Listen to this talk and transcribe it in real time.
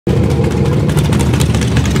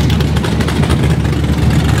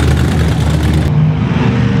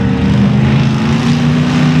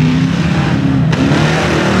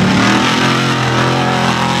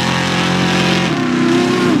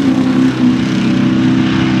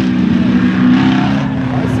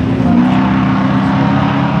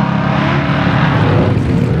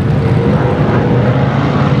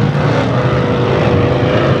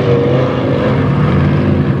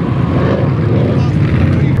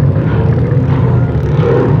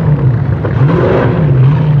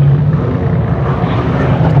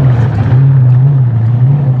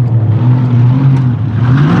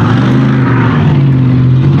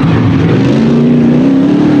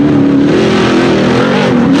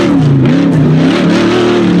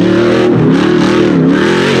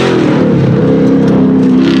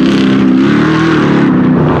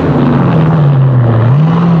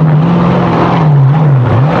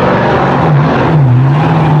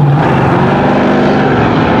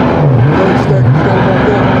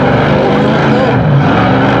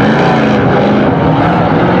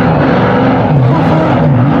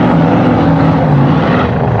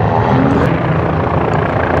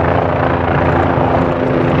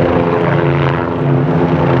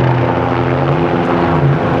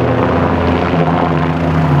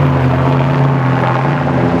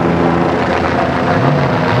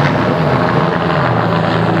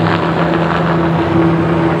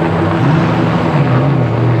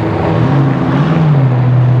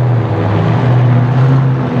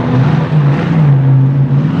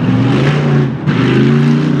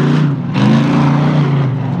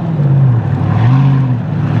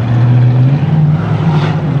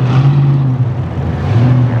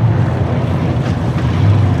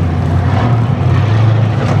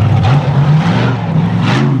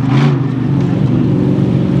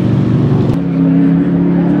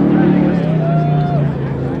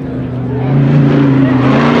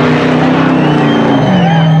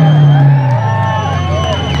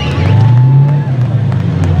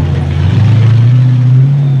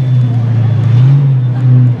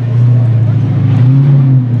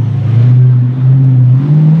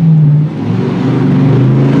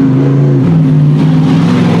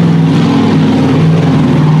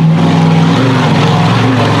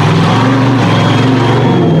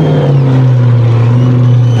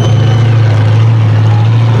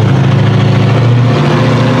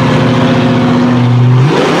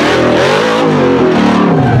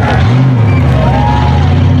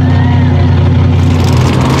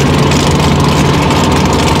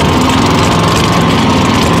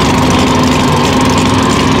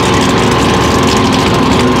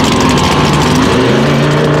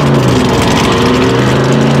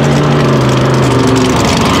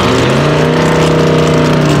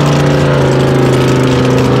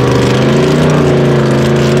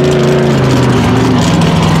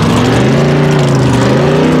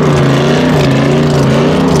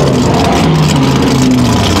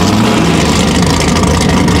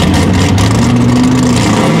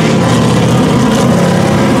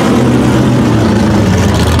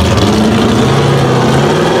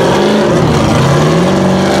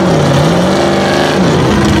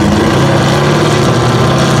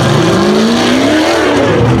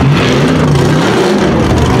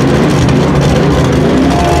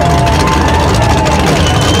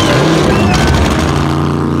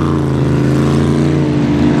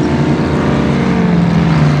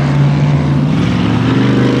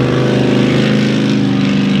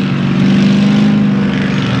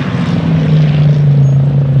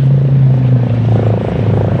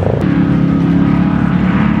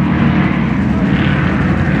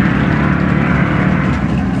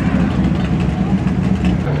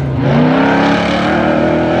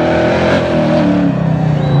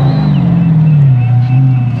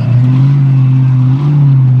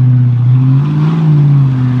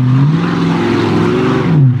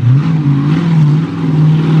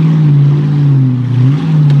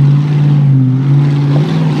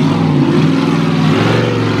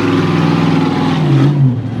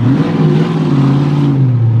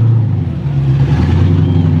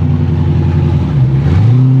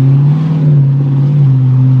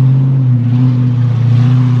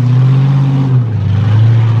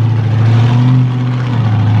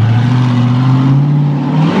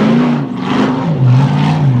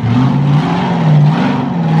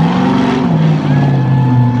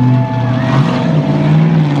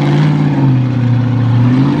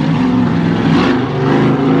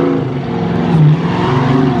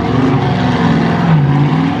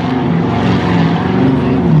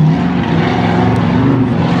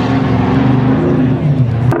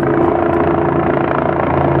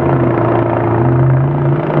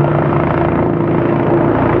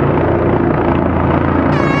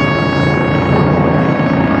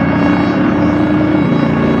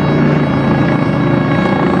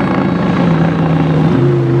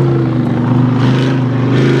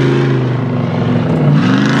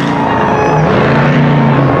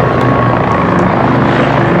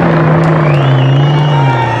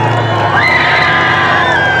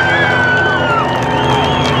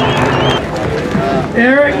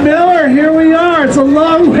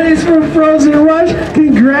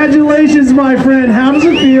Congratulations, my friend. How does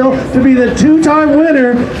it feel to be the two-time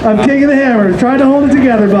winner of King of the Hammers? Try to hold it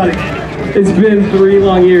together, buddy. It's been 3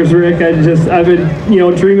 long years, Rick. I've been,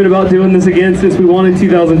 dreaming about doing this again since we won in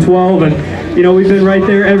 2012, and we've been right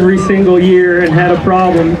there every single year and had a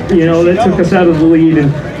problem, that took us out of the lead,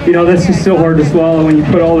 and that's just so hard to swallow when you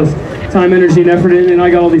put all this time, energy, and effort in, and I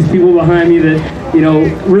got all these people behind me that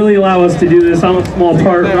really allow us to do this. I'm a small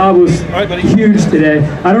part. Rob was huge today.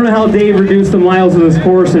 I don't know how Dave reduced the miles of this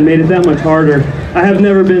course and made it that much harder. I have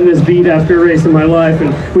never been this beat after a race in my life,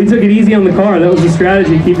 and we took it easy on the car. That was the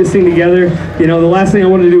strategy, keep this thing together. The last thing I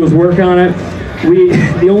wanted to do was work on it.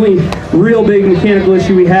 The only real big mechanical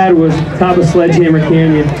issue we had was top of Sledgehammer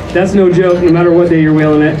Canyon. That's no joke, no matter what day you're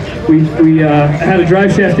wheeling it. We had a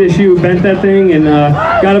drive shaft issue, bent that thing, and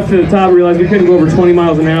got up to the top, realized we couldn't go over 20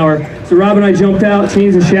 miles an hour. So Rob and I jumped out,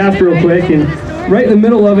 changed the shaft real quick, and right in the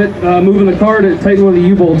middle of it, moving the car to tighten one of the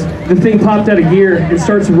U-bolts, the thing popped out of gear and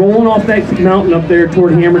starts rolling off that mountain up there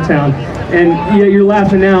toward Hammertown. And yeah, you're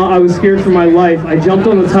laughing now, I was scared for my life. I jumped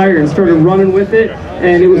on the tire and started running with it,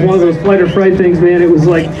 and it was one of those flight or fright things, man. It was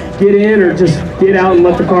like, get in or just get out and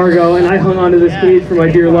let the car go. And I hung onto this cage for my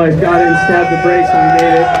dear life. Got in, stabbed the brakes, and we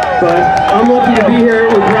made it. But I'm lucky to be here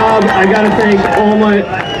with Rob. I gotta thank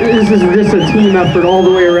this is just a team effort all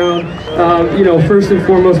the way around. First and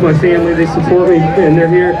foremost, my family, they support me, and they're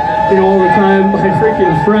here, all the time. My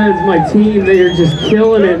freaking friends, my team, they are just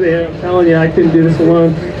killing it, man. I'm telling you, I couldn't do this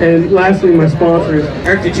alone. And lastly, my sponsors.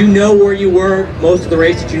 Eric, did you know where you were most of the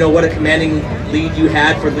race? Did you know what a commanding lead you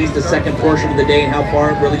had for at least the second portion of the day, and how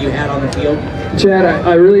far really you had on the field? Chad,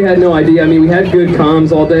 I really had no idea. I mean, we had good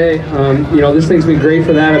comms all day. This thing's been great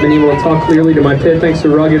for that. I've been able to talk clearly to my pit thanks to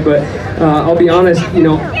Rugged, but I'll be honest,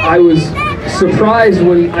 I was surprised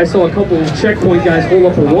when I saw a couple of checkpoint guys hold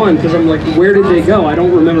up a 1, because I'm like, where did they go? I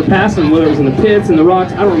don't remember passing them, whether it was in the pits, in the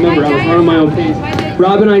rocks. I don't remember. I was running my own pace.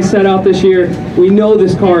 Rob and I set out this year. We know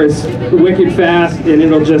this car is wicked fast, and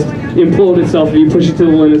it'll just implode itself if you push it to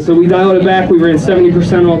the limit. So we dialed it back. We ran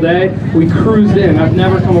 70% all day. We cruised in. I've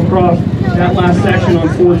never come across that last section on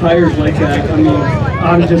 4 tires like that. I mean,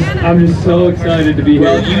 I'm just so excited to be here.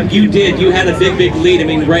 Well, you did. You had a big lead. I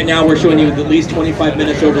mean, right now we're showing you at least 25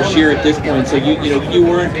 minutes over Shear at this point. So you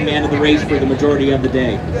were in command of the race for the majority of the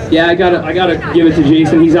day. Yeah, I gotta give it to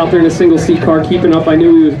Jason. He's out there in a single seat car keeping up. I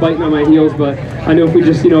knew he was biting on my heels, but I know if we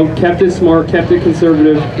just kept it smart, kept it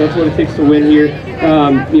conservative, that's what it takes to win here.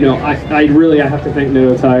 I have to thank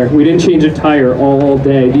Noto Tire. We didn't change a tire all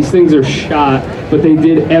day. These things are shot, but they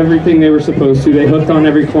did everything they were supposed to. They hooked on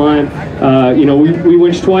every climb. We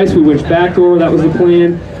winched twice. We winched backdoor. That was the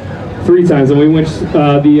plan. 3 times, and we winched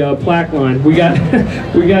the plaque line. We got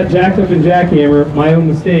jacked up in jackhammer. My own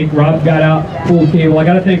mistake. Rob got out, pulled cable. I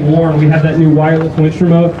got to thank Warren. We had that new wireless winch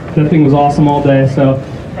remote. That thing was awesome all day. So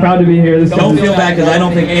proud to be here. Don't feel bad, because I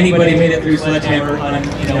don't think anybody made it through Sledgehammer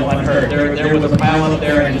unhurt. There was a pile up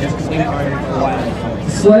there and just completely hard for a while.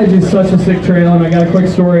 Sledge is such a sick trail, and I got a quick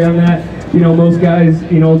story on that. Most guys,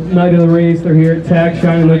 night of the race, they're here at Tech,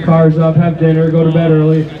 shining their cars up, have dinner, go to bed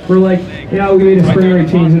early. We're like, we made a spring rate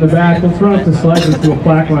change in the back. Let's run up to Sledge and see what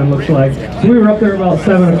plaque line looks like. So we were up there about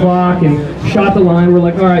 7 o'clock and shot the line. We're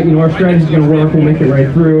like, all right, our strategy's going to work. We'll make it right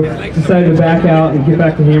through. Decided to back out and get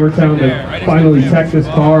back to Hammertown to finally tech this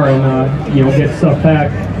car and, get stuff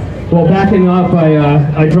packed. Well, backing up,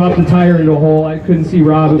 I dropped the tire into a hole. I couldn't see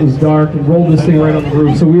Rob. It was dark, and rolled this thing right on the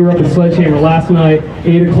roof. So we were up at Sledgehammer last night,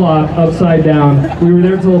 8 o'clock, upside down. We were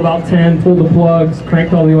there till about 10, pulled the plugs,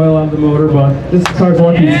 cranked all the oil out of the motor, but this car's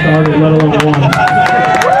lucky to start it, let alone won.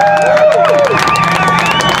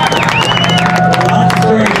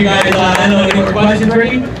 You guys, I don't know any more questions,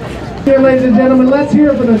 Ricky? Here, ladies and gentlemen, let's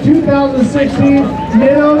hear from the 2016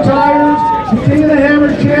 Noto Tires King of the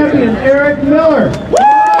Hammers champion, Erik Miller.